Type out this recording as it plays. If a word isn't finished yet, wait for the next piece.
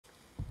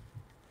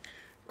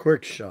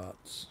Quick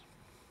shots.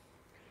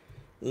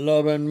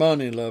 Love and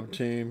money, love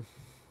team.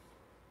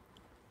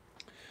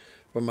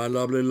 For my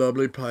lovely,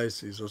 lovely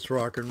Pisces. Let's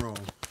rock and roll.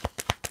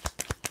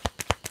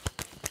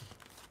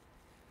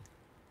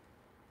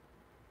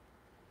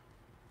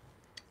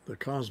 The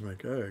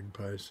cosmic egg,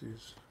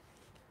 Pisces.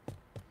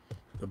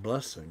 The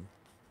blessing.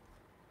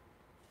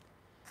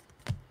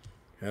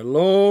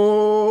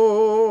 Hello,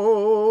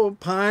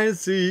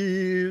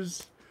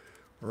 Pisces.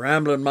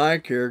 Ramblin'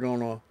 Mike here,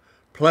 gonna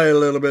play a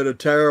little bit of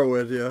Terre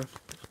with you.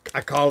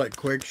 I call it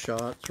quick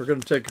shots. We're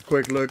gonna take a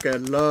quick look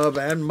at love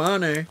and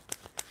money.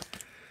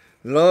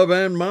 Love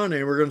and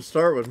money. We're gonna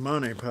start with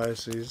money,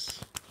 Pisces.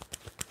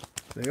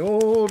 The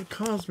old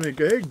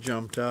cosmic egg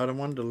jumped out. I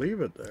wanted to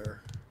leave it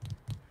there.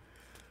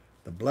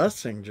 The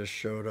blessing just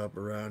showed up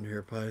around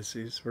here,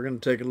 Pisces. We're gonna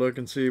take a look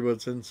and see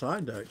what's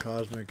inside that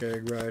cosmic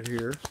egg right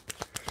here.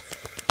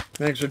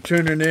 Thanks for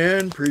tuning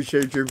in.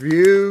 Appreciate your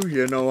view.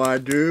 You know I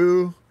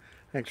do.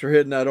 Thanks for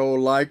hitting that old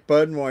like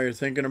button while you're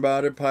thinking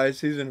about it,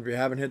 Pisces. And if you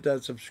haven't hit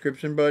that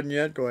subscription button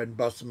yet, go ahead and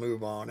bust a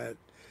move on it.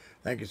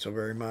 Thank you so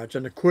very much.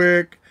 And a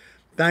quick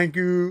thank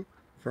you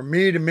from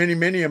me to many,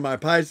 many of my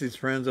Pisces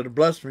friends that have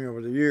blessed me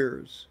over the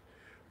years.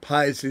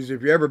 Pisces,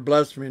 if you ever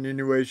blessed me in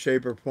any way,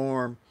 shape, or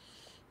form,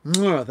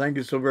 thank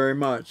you so very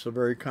much. So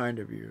very kind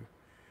of you.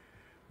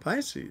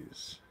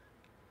 Pisces.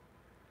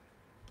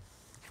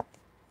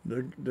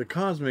 The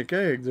cosmic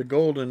egg, the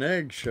golden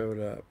egg showed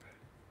up,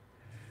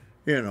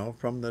 you know,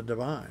 from the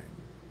divine.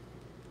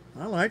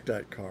 I like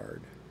that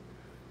card.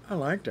 I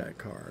like that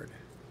card.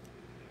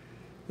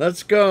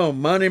 Let's go.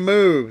 Money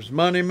moves,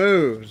 money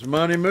moves,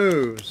 money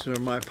moves. So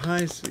my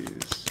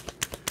Pisces.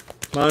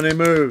 Money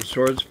moves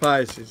towards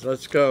Pisces.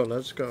 Let's go,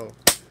 let's go.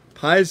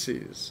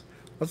 Pisces.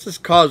 What's this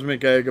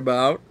cosmic egg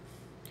about?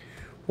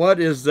 What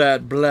is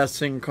that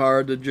blessing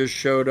card that just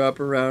showed up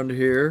around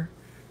here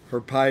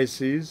for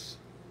Pisces?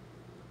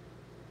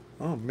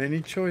 Oh,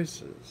 many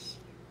choices.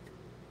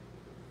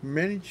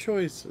 Many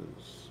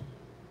choices.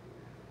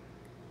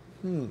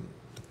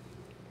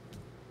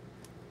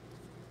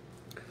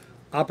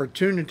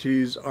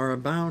 Opportunities are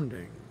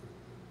abounding.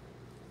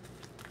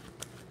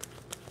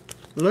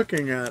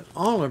 Looking at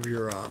all of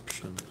your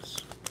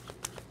options.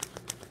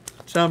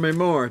 Tell me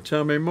more,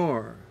 tell me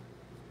more.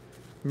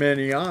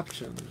 Many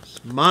options.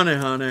 Money,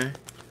 honey.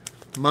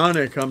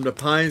 Money come to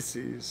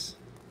Pisces.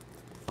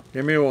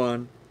 Give me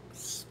one.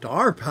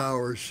 Star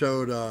power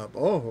showed up.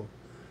 Oh,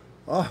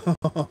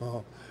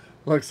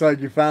 looks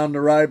like you found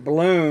the right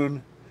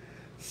balloon.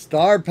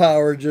 Star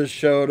power just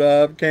showed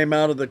up. Came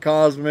out of the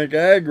cosmic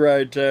egg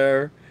right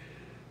there.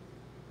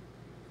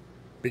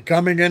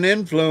 Becoming an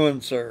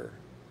influencer.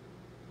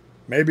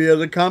 Maybe of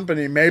the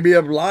company, maybe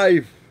of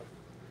life.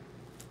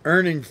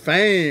 Earning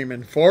fame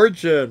and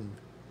fortune.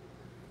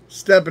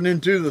 Stepping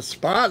into the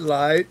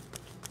spotlight.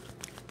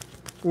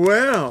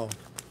 Well,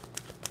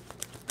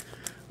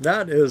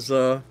 that is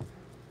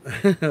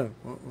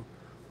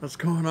what's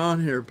going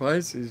on here,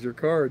 Pisces? Your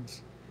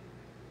cards.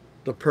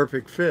 The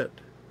perfect fit.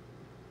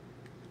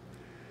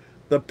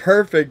 The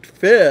perfect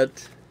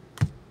fit.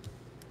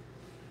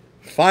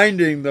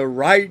 Finding the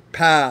right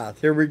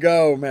path. Here we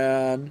go,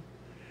 man.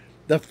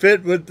 The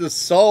fit with the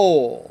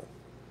soul.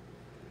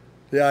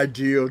 The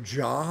ideal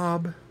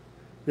job.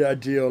 The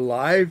ideal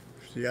life.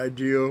 The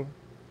ideal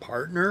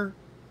partner.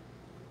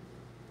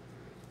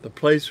 The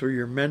place where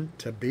you're meant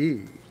to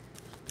be.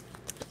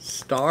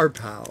 Star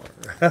power.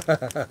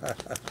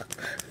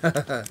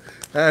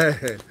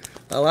 Hey,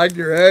 I like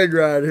your egg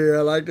right here.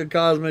 I like the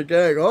cosmic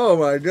egg. Oh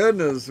my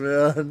goodness,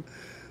 man.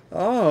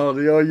 Oh,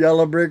 the old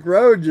yellow brick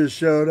road just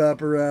showed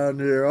up around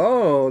here.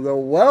 Oh, the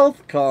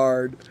wealth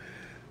card.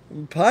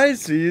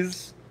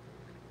 Pisces,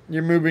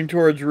 you're moving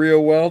towards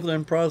real wealth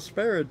and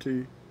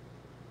prosperity.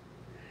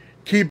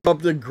 Keep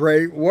up the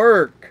great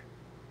work.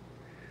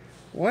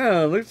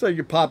 Well, it looks like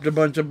you popped a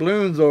bunch of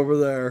balloons over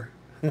there.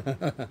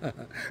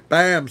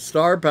 Bam,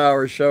 star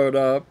power showed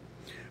up.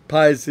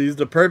 Pisces,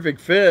 the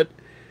perfect fit.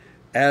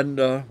 And,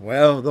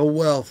 well, the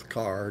wealth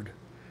card.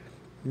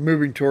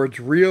 Moving towards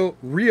real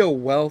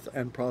wealth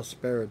and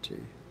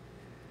prosperity.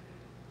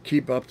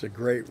 Keep up the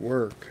great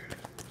work.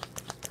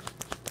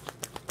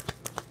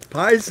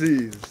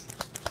 Pisces.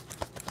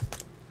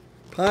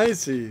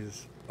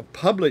 Pisces, a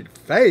public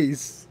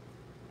face.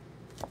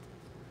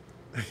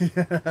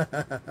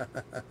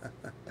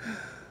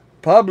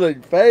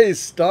 Public face,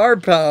 star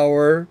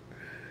power,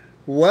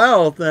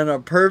 wealth, and a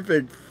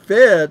perfect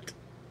fit.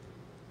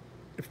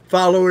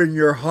 Following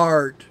your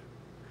heart,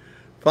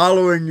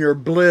 following your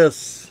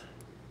bliss,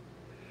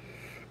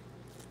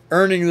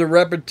 earning the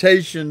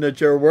reputation that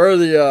you're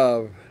worthy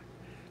of,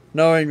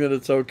 knowing that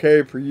it's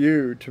okay for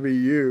you to be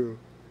you.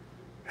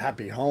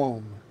 Happy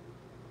home.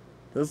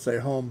 This is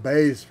a home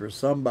base for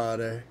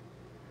somebody.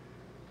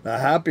 The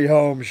happy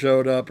home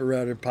showed up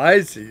around in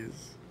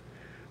Pisces.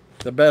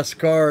 The best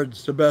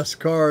cards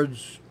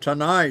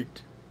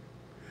tonight.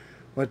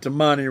 With the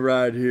money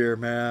right here,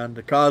 man.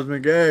 The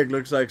cosmic egg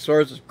looks like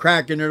Source is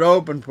cracking it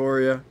open for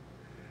you.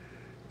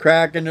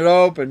 Cracking it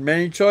open.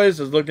 Many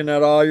choices, looking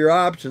at all your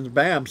options.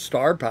 Bam,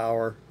 star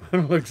power.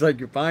 Looks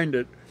like you find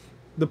it.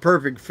 The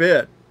perfect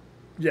fit.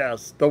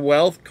 Yes, the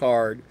wealth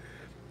card.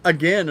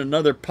 Again,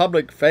 another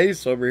public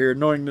face over here,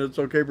 knowing that it's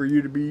okay for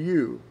you to be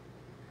you.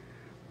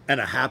 And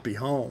a happy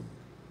home.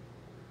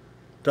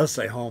 Does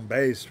say home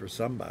based for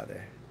somebody.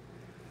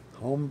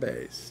 Home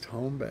based,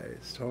 home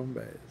based, home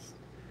based.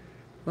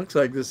 Looks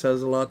like this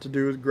has a lot to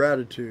do with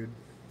gratitude.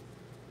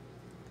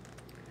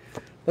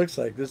 Looks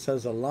like this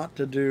has a lot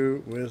to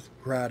do with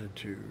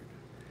gratitude.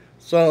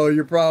 So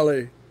you've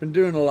probably been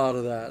doing a lot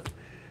of that.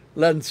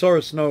 Letting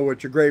Source know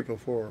what you're grateful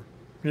for.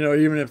 You know,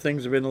 even if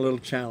things have been a little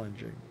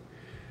challenging.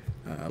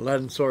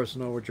 Letting Source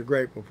know what you're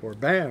grateful for.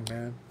 Bam,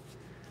 man.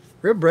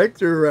 Real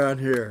breakthrough around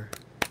here.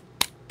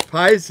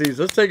 Pisces,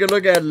 let's take a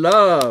look at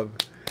love.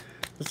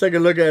 Let's take a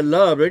look at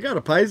love. They got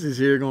a Pisces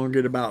here going to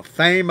get about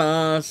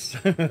famous.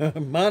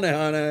 Money,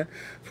 honey.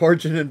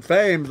 Fortune and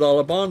fame's all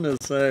up on this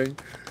thing.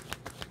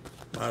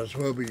 Might as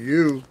well be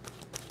you.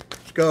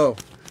 Let's go.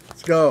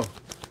 Let's go.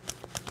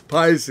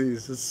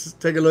 Pisces, let's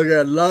take a look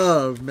at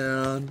love,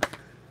 man.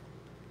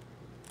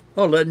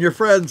 Oh, letting your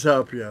friends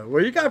help you.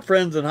 Well, you got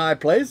friends in high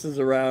places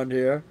around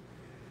here.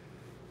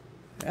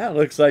 Yeah, it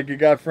looks like you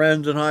got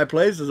friends in high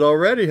places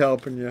already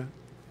helping you.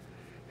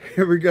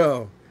 Here we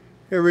go.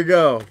 Here we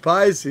go.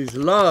 Pisces,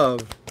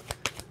 love.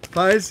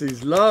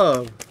 Pisces,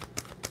 love.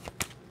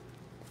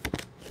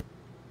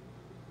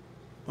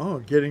 Oh,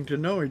 getting to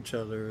know each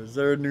other. Is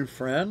there a new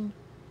friend?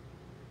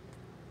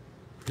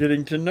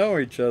 Getting to know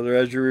each other.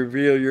 As you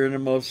reveal your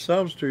innermost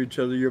selves to each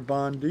other, your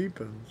bond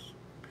deepens.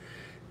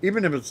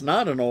 Even if it's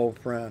not an old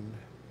friend.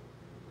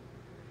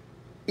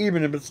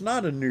 Even if it's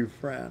not a new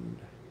friend.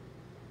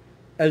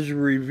 As you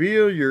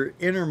reveal your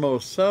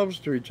innermost selves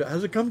to each other.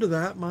 Has it come to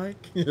that,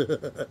 Mike?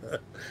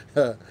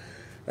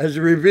 As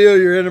you reveal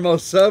your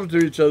innermost selves to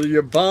each other,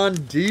 your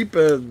bond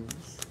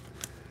deepens.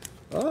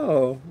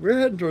 Oh, we're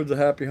heading towards a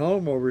happy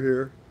home over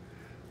here.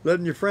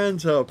 Letting your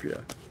friends help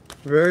you.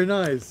 Very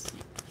nice.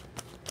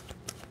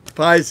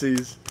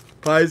 Pisces.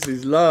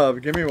 Pisces,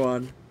 love. Give me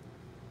one.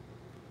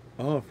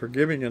 Oh,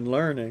 forgiving and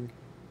learning.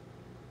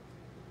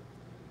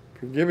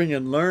 Forgiving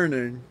and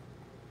learning.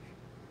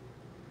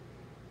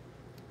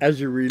 As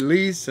you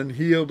release and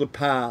heal the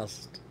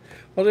past.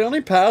 Well, the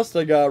only past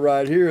I got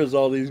right here is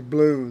all these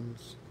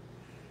balloons.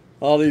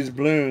 All these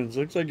balloons.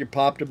 Looks like you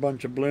popped a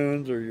bunch of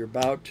balloons, or you're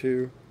about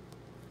to.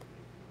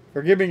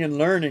 Forgiving and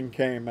learning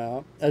came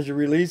out. As you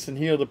release and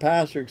heal the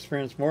past, you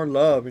experience more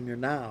love in your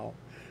now.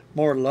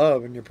 More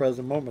love in your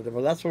present moment.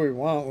 Well, that's what we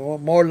want. We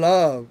want more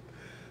love.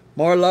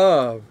 More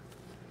love.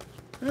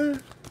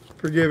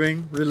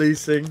 Forgiving,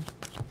 releasing.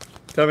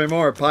 Tell me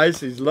more.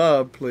 Pisces,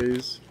 love,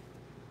 please.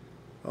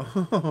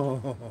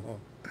 Oh,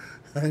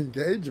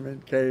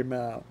 engagement came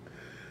out.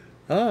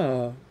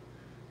 Oh,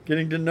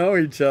 getting to know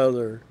each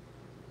other.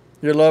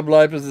 Your love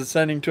life is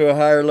ascending to a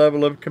higher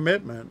level of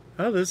commitment.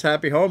 Oh, this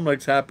happy home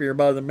looks happier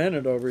by the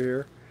minute over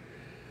here.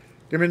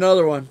 Give me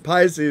another one.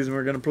 Pisces, and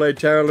we're going to play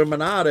Terre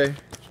Illuminati.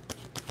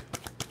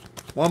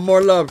 One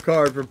more love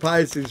card for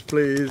Pisces,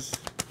 please.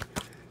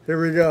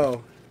 Here we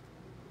go.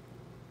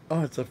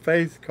 Oh, it's a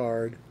faith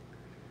card.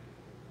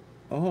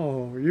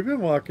 Oh, you've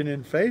been walking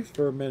in faith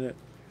for a minute.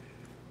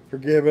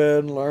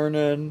 Forgiving,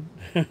 learning.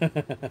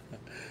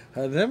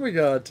 And then we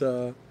got...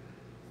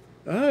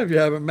 if you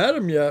haven't met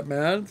him yet,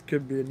 man, it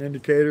could be an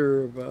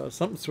indicator of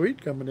something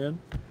sweet coming in.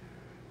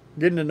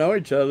 Getting to know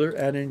each other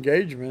and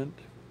engagement.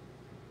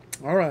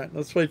 All right,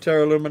 let's play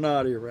Terre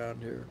Illuminati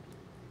around here.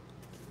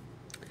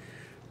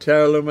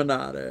 Terre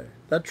Illuminati.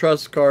 That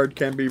trust card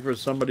can be for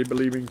somebody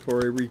believing for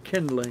a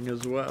rekindling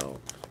as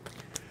well.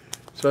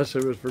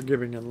 Especially with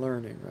forgiving and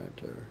learning right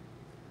there.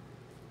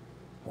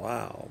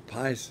 Wow,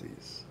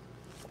 Pisces.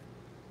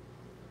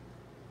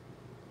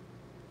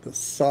 The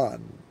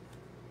sun.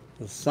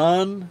 The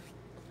sun.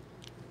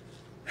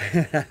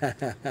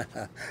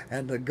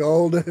 And the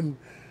golden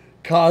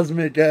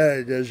cosmic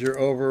egg as your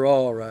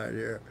overall right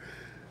here.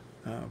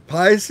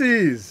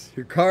 Pisces,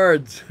 your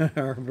cards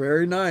are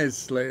very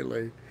nice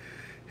lately.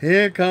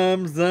 Here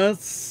comes the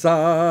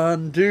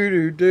sun.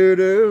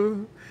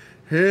 Do-do-do-do.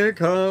 Here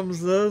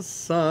comes the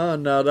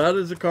sun. Now that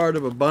is a card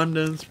of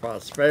abundance,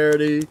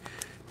 prosperity,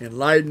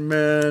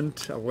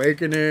 enlightenment,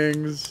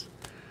 awakenings,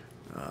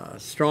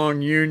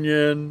 strong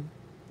union.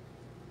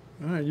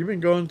 All right, you've been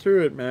going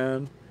through it,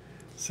 man.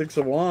 Six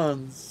of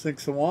Wands.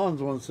 Six of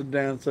Wands wants to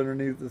dance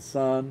underneath the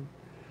sun.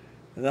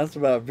 And that's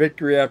about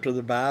victory after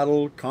the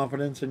battle,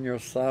 confidence in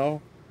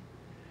yourself,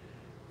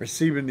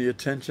 receiving the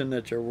attention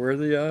that you're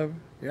worthy of.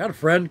 You got a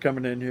friend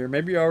coming in here.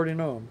 Maybe you already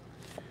know him.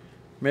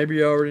 Maybe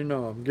you already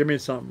know him. Give me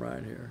something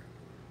right here.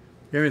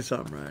 Give me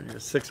something right here.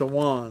 Six of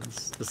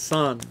Wands. The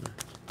sun.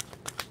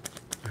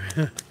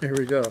 Here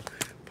we go.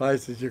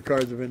 Pisces, your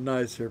cards have been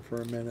nice here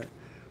for a minute.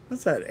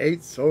 What's that?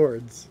 8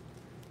 swords.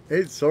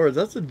 8 swords.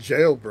 That's a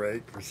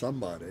jailbreak for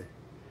somebody.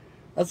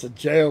 That's a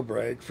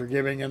jailbreak.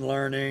 Forgiving and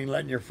learning.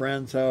 Letting your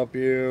friends help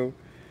you.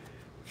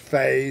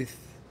 Faith.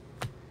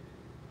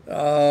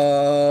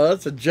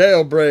 That's a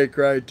jailbreak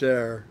right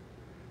there.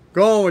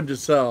 Go on with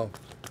yourself.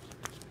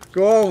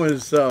 Go on with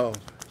yourself.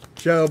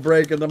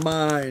 Jailbreak of the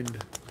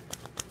mind.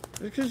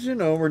 Because, you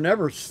know, we're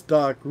never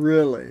stuck,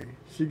 really.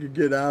 She could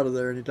get out of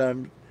there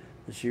anytime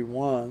that she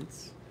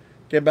wants.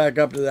 Get back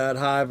up to that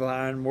high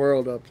flying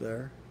world up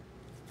there.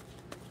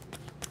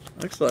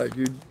 Looks like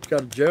you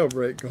got a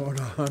jailbreak going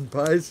on,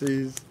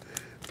 Pisces.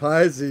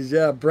 Pisces,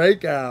 yeah,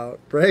 breakout,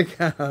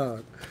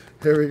 breakout.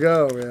 Here we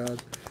go, man.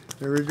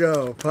 Here we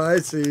go.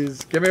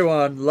 Pisces, give me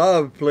one.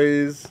 Love,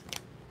 please.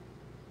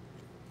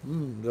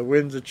 The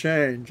winds of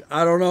change.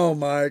 I don't know,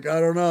 Mike. I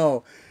don't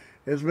know.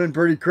 It's been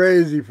pretty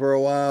crazy for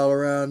a while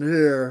around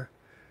here.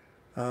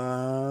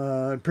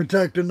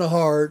 Protecting the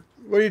heart.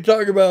 What are you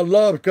talking about?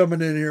 Love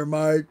coming in here,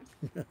 Mike.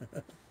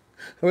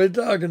 What are you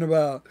talking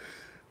about?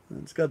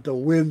 It's got the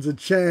winds of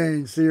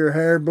change. See your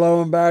hair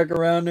blowing back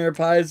around there,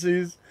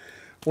 Pisces?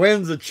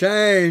 Winds of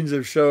change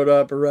have showed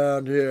up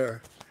around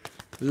here.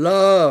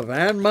 Love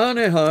and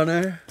money,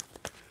 honey.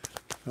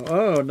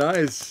 Oh,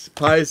 nice,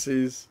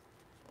 Pisces.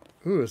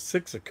 Ooh, a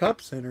 6 of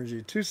Cups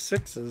energy. 2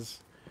 6s.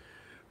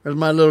 Where's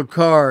my little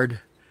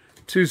card?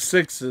 2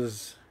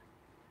 6s.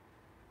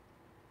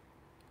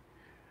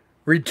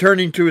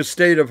 Returning to a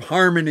state of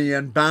harmony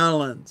and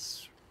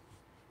balance.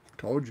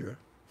 Told you.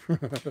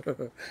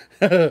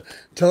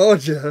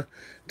 Told you.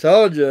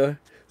 Told you.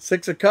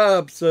 6 of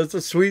Cups. That's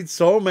a sweet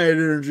soulmate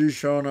energy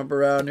showing up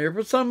around here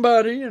for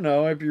somebody, you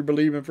know, if you're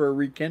believing for a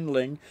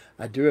rekindling.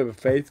 I do have a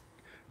faith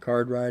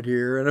card right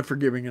here and a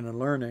forgiving and a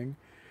learning.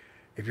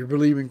 If you're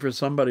believing for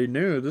somebody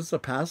new, this is a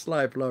past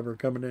life lover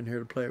coming in here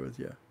to play with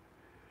you.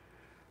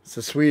 It's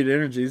a sweet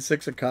energy.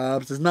 6 of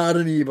Cups. It's not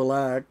an evil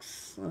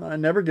axe. I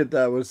never get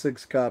that with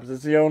 6 Cups.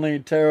 It's the only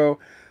tarot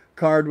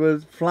card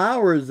with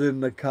flowers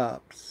in the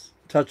cups.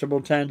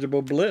 Touchable,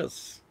 tangible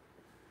bliss.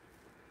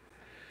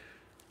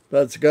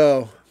 Let's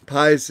go.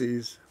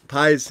 Pisces.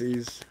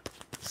 Pisces.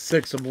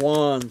 6 of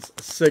Wands.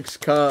 6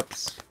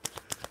 Cups.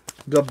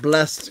 The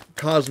blessed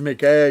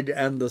cosmic egg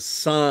and the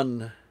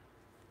sun.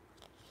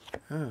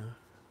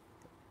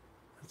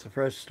 It's a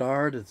fresh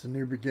start. It's a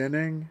new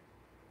beginning.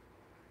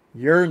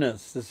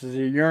 Uranus. This is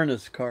a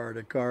Uranus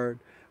card.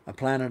 A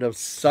planet of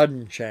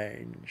sudden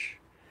change.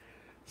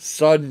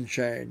 Sudden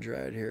change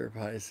right here,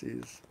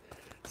 Pisces.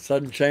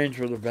 Sudden change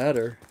for the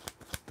better.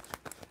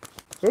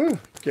 Ooh,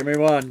 give me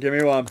one. Give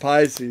me one.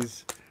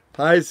 Pisces.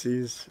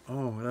 Pisces.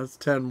 Oh, that's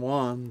 10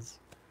 wands.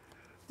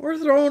 We're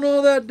throwing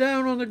all that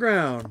down on the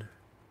ground.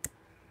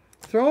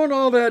 Throwing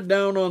all that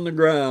down on the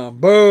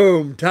ground.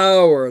 Boom.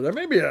 Tower. There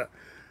may be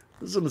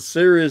some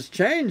serious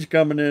change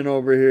coming in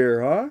over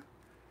here, huh?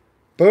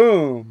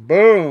 Boom.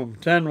 Boom.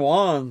 10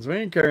 wands. We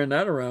ain't carrying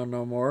that around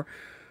no more.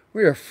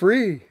 We are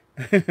free.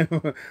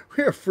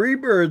 We are free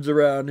birds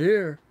around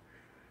here.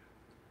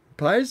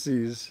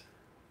 Pisces.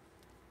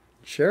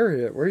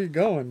 Chariot. Where you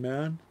going,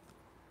 man?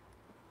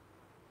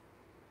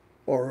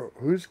 Or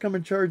who's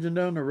coming charging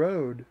down the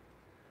road?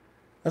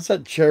 That's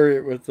that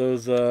chariot with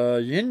those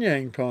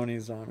yin-yang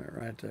ponies on it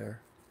right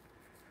there.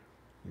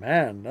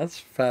 Man, that's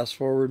fast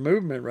forward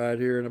movement right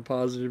here in a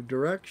positive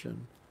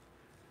direction.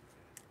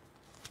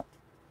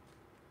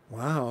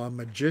 Wow, a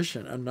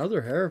magician.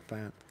 Another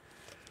Hierophant.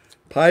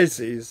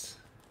 Pisces.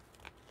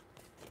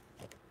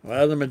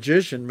 Well, the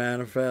magician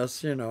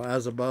manifests, you know,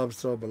 as above,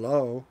 so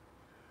below.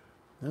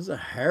 There's a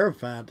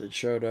Hierophant that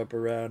showed up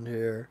around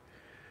here.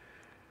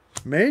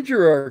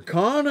 Major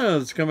Arcana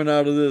is coming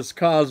out of this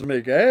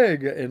cosmic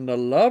egg in the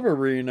love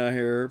arena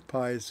here,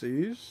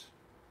 Pisces.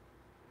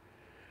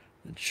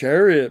 The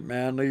Chariot,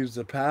 man, leaves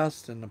the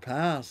past in the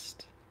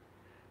past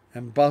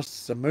and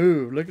busts a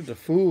move. Look at the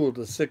Fool,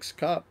 the 6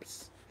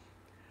 Cups,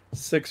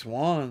 6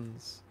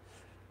 Wands.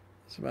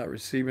 It's about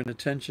receiving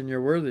attention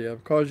you're worthy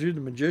of. Calls you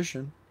the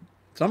Magician.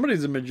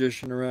 Somebody's a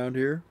magician around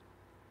here.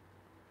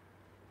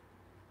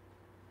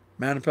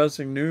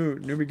 Manifesting new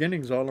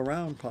beginnings all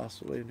around,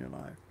 possibly, in your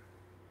life.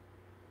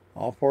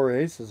 All 4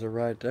 aces are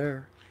right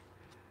there.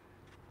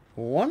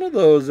 One of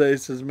those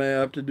aces may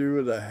have to do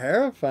with a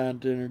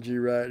Hierophant energy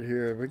right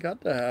here. We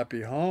got the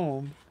happy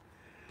home.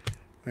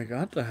 We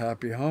got the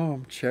happy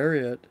home.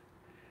 Chariot.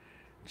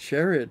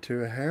 Chariot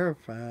to a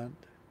Hierophant.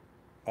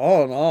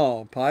 All in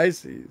all,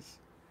 Pisces.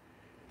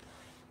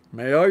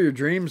 May all your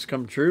dreams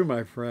come true,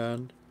 my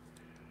friend.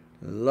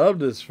 Love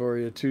this for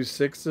you. 2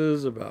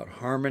 6s about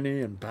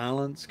harmony and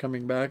balance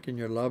coming back in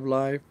your love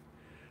life.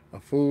 A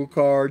Fool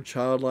card,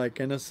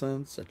 childlike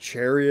innocence. A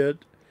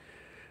Chariot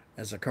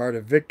as a card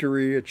of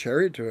victory. A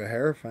Chariot to a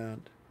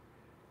Hierophant.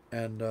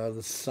 And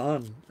the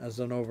Sun as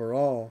an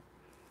overall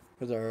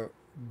with our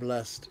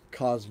blessed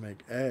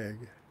cosmic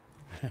egg.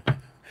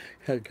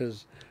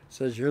 Because it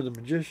says you're the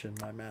magician,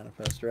 my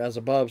manifestor. As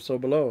above, so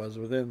below. As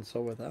within,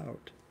 so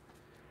without.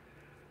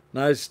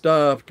 Nice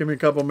stuff. Give me a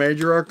couple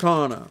major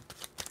arcana.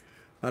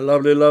 My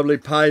lovely, lovely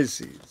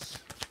Pisces.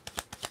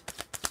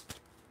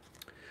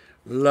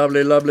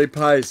 Lovely, lovely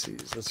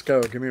Pisces. Let's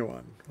go. Give me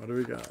one. What do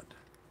we got?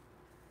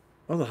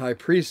 Oh, the High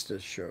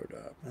Priestess showed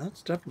up.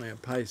 That's definitely a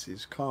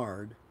Pisces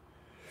card.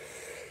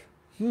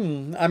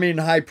 I mean,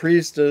 High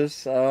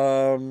Priestess.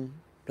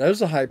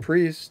 There's a High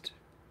Priest.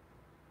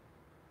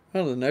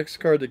 Well, the next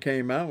card that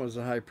came out was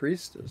the High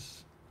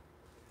Priestess.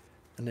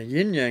 And the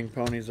yin-yang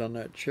ponies on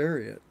that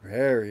Chariot.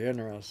 Very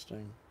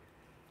interesting.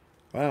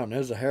 Wow, and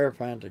there's a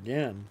Hierophant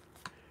again.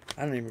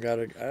 I don't even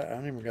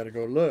gotta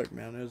go look,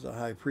 man. There's a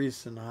high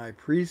priest and a high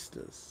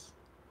priestess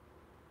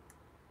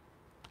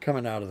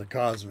coming out of the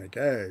cosmic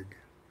egg.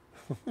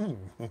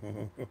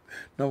 No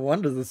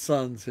wonder the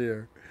sun's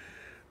here.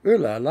 Ooh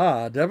la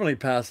la, definitely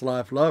past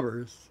life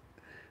lovers.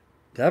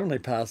 Definitely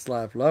past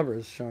life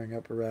lovers showing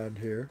up around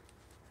here.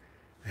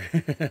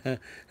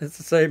 It's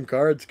the same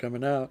cards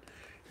coming out.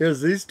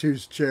 Here's these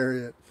two's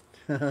chariot.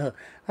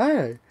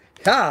 Hi.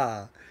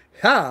 Ha.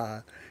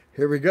 Ha.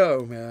 Here we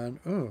go, man.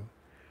 Ooh.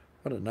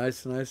 What a nice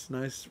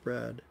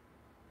spread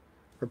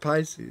for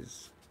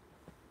Pisces.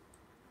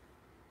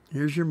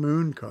 Here's your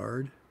moon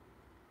card.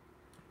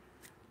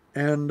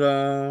 And,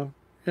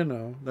 you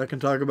know, that can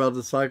talk about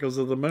the cycles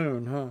of the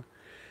moon, huh?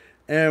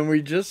 And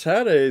we just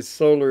had a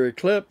solar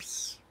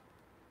eclipse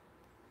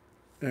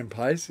in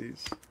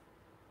Pisces.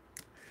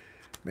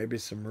 Maybe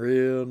some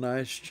real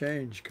nice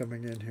change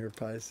coming in here,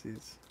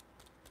 Pisces.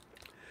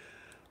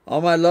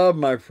 All my love,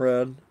 my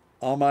friend.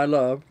 All my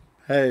love.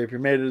 Hey, if you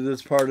made it to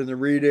this part in the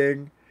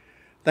reading,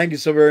 thank you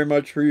so very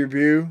much for your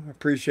view. I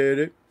appreciate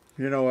it.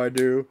 You know I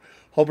do.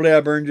 Hopefully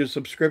I've earned your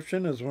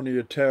subscription as one of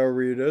your tarot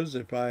readers.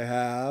 If I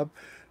have,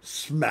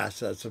 smash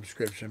that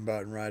subscription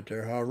button right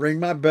there. I'll ring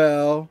my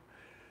bell.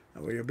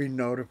 That way you'll be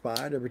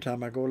notified every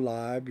time I go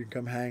live. You can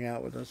come hang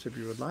out with us if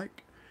you would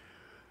like.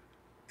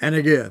 And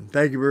again,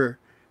 thank you for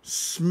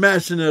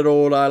smashing that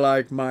old I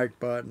like Mike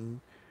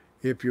button,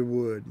 if you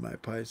would, my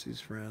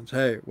Pisces friends.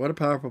 Hey, what a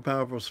powerful,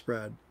 powerful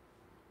spread.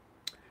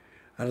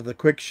 Out of the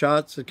quick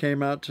shots that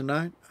came out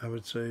tonight, I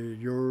would say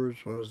yours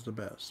was the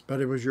best.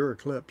 But it was your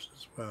eclipse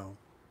as well.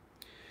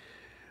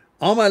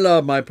 All my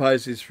love, my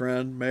Pisces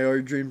friend. May all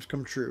your dreams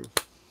come true.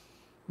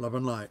 Love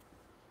and light.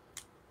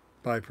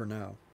 Bye for now.